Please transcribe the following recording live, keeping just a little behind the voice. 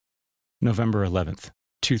November 11th,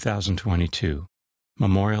 2022.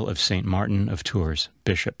 Memorial of St. Martin of Tours,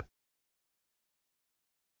 Bishop.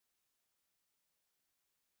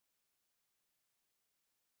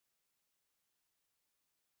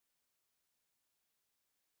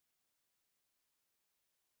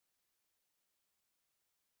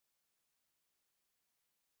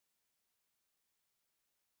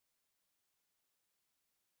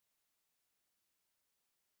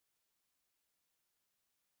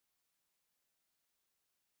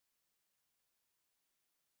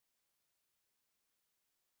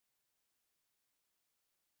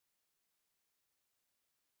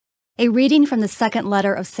 A reading from the second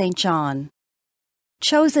letter of St. John.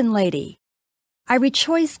 Chosen Lady, I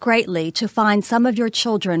rejoice greatly to find some of your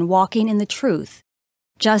children walking in the truth,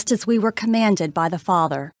 just as we were commanded by the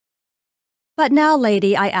Father. But now,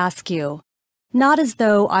 Lady, I ask you, not as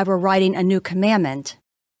though I were writing a new commandment,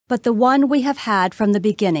 but the one we have had from the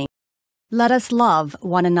beginning, let us love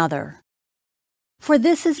one another. For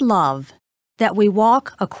this is love, that we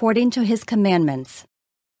walk according to his commandments.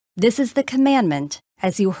 This is the commandment,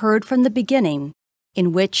 as you heard from the beginning,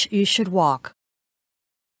 in which you should walk.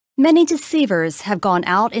 Many deceivers have gone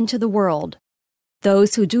out into the world,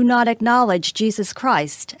 those who do not acknowledge Jesus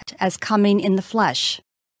Christ as coming in the flesh.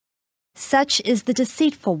 Such is the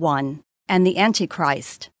deceitful one and the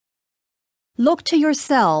Antichrist. Look to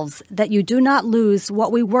yourselves that you do not lose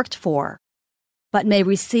what we worked for, but may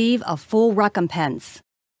receive a full recompense.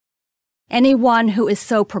 Anyone who is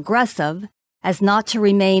so progressive as not to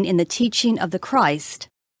remain in the teaching of the Christ,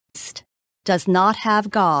 does not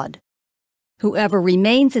have God. Whoever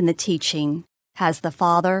remains in the teaching has the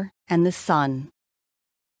Father and the Son.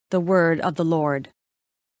 The word of the Lord.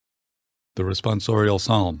 The responsorial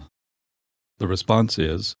psalm. The response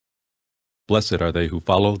is, Blessed are they who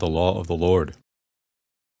follow the law of the Lord.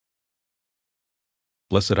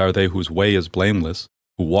 Blessed are they whose way is blameless,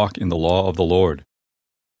 who walk in the law of the Lord.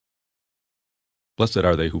 Blessed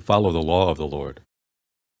are they who follow the law of the Lord.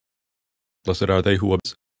 Blessed are they who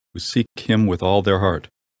seek him with all their heart.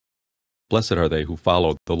 Blessed are they who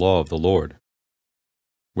follow the law of the Lord.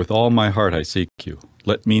 With all my heart I seek you.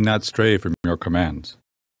 Let me not stray from your commands.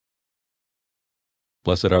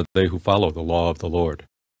 Blessed are they who follow the law of the Lord.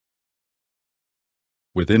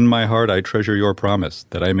 Within my heart I treasure your promise,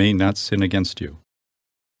 that I may not sin against you.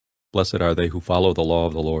 Blessed are they who follow the law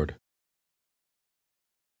of the Lord.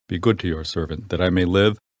 Be good to your servant, that I may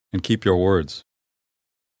live and keep your words.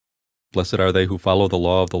 Blessed are they who follow the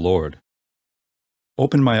law of the Lord.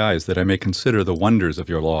 Open my eyes, that I may consider the wonders of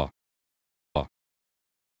your law.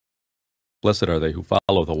 Blessed are they who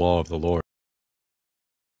follow the law of the Lord.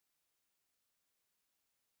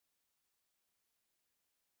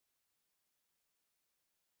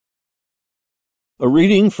 A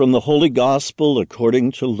reading from the Holy Gospel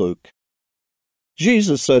according to Luke.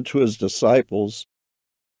 Jesus said to his disciples,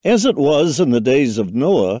 As it was in the days of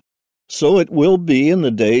Noah, so it will be in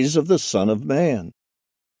the days of the Son of Man.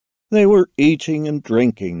 They were eating and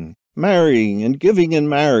drinking, marrying and giving in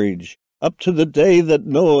marriage, up to the day that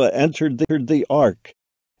Noah entered the ark,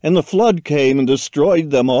 and the flood came and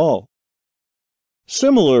destroyed them all.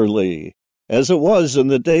 Similarly, as it was in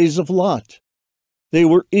the days of Lot, they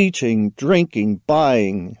were eating, drinking,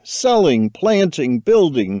 buying, selling, planting,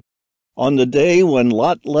 building, on the day when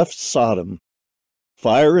Lot left Sodom.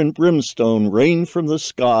 Fire and brimstone rained from the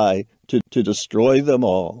sky to destroy them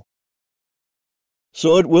all.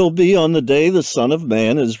 So it will be on the day the Son of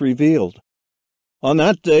Man is revealed. On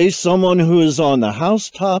that day, someone who is on the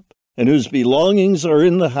housetop and whose belongings are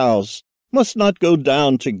in the house must not go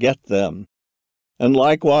down to get them. And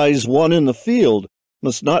likewise, one in the field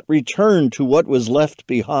must not return to what was left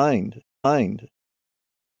behind.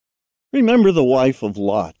 Remember the wife of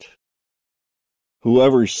Lot.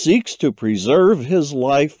 Whoever seeks to preserve his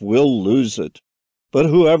life will lose it, but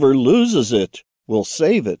whoever loses it will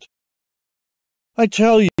save it. I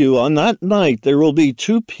tell you, on that night there will be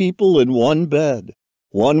two people in one bed.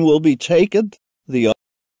 One will be taken, the